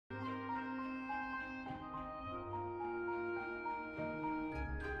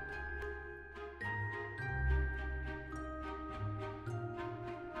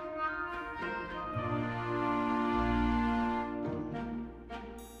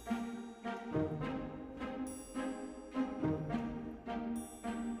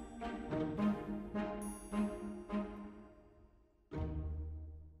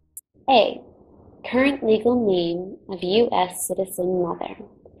A. Current legal name of U.S. citizen mother.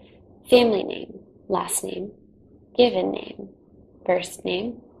 Family name, last name, given name, first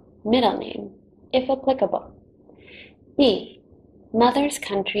name, middle name, if applicable. B. Mother's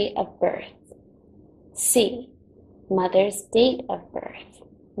country of birth. C. Mother's date of birth,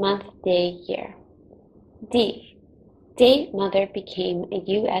 month, day, year. D. Date mother became a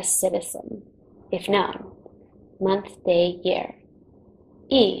U.S. citizen, if known, month, day, year.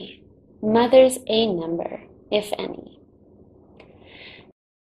 E. Mother's A number, if any.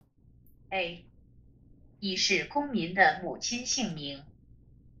 A. 已是公民的母亲姓名，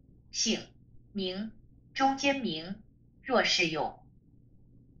姓、名、中间名，若适用。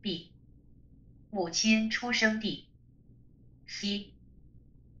B. 母亲出生地。C.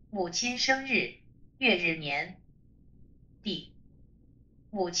 母亲生日、月日年。D.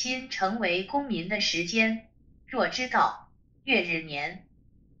 母亲成为公民的时间，若知道，月日年。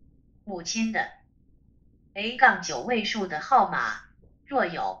母亲的 A-9 位数的号码，若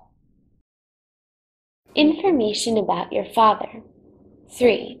有。Information about your father.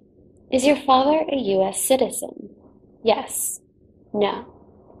 3. Is your father a U.S. citizen? Yes. No.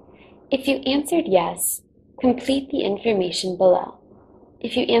 If you answered yes, complete the information below.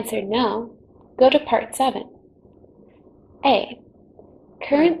 If you answered no, go to Part 7. A.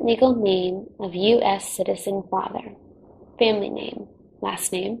 Current legal name of U.S. citizen father. Family name,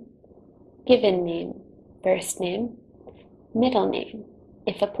 last name, given name, first name, middle name,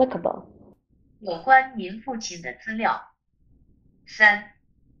 if applicable. 有关您父亲的资料。3.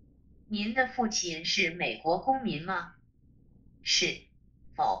 您的父亲是美国公民吗？是，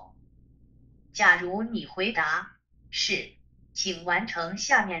否？假如你回答是，请完成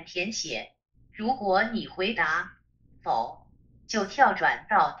下面填写。如果你回答否，就跳转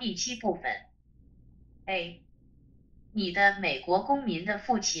到第7部分。A. 你的美国公民的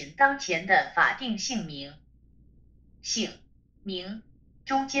父亲当前的法定姓名，姓、名、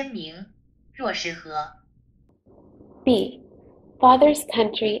中间名，若是和。B. Father's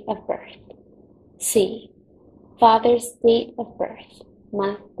country of birth. C. Father's date of birth,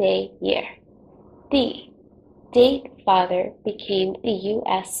 month, day, year. D. Date father became a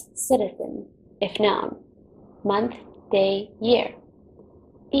U.S. citizen, if known, month, day, year.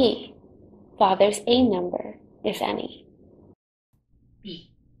 E. Father's A number, if any.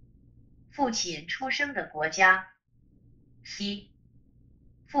 B. 父亲出生的国家。C.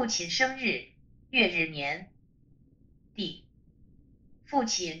 父亲生日、月日年。D. 父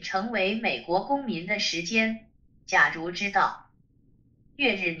亲成为美国公民的时间，假如知道。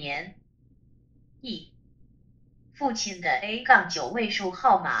月日年。E. 父亲的 A-9 位数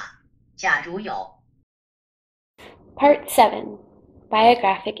号码，假如有。Part 7.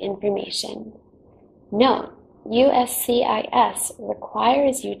 Biographic information. Note: USCIS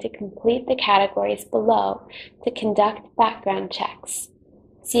requires you to complete the categories below to conduct background checks.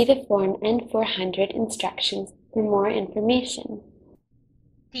 See the Form N-400 instructions for more information.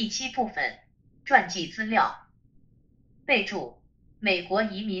 第7部分，传记资料。备注：美国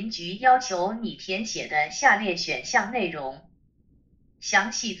移民局要求你填写的下列选项内容。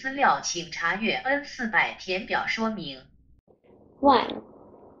详细资料请查阅 N400 填表说明。1.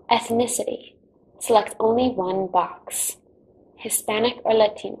 Ethnicity. Select only one box. Hispanic or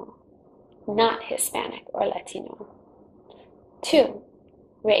Latino. Not Hispanic or Latino. 2.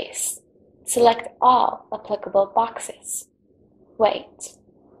 Race. Select all applicable boxes. White,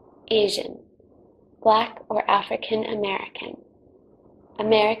 Asian, Black or African American,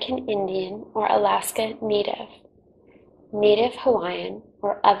 American Indian or Alaska Native, Native Hawaiian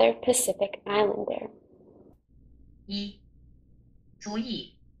or other Pacific Islander. 1. 族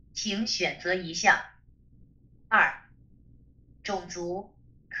裔，请选择一项。2. 种族，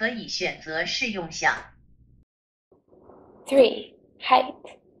可以选择适用项。3.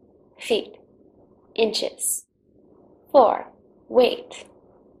 Height, feet, inches. 4. Weight,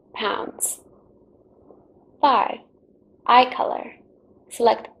 pounds. 5. Eye color.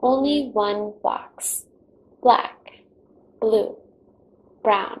 Select only one box. Black, blue,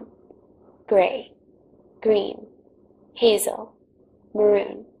 brown, gray, green, hazel,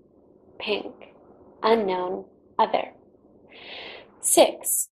 maroon, pink, unknown, other.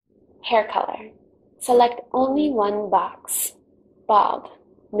 6. Hair color. Select only one box. Bald,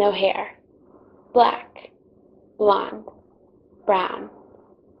 no hair. Black, blonde, brown,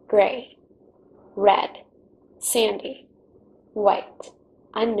 gray, red, sandy, white,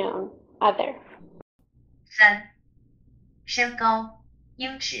 unknown, other. 3. 身高，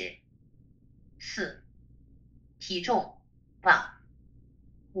英尺。4. 体重，磅。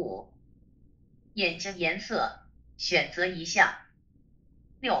5. 眼睛颜色，选择一项。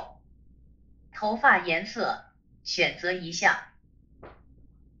6. 头发颜色，选择一项。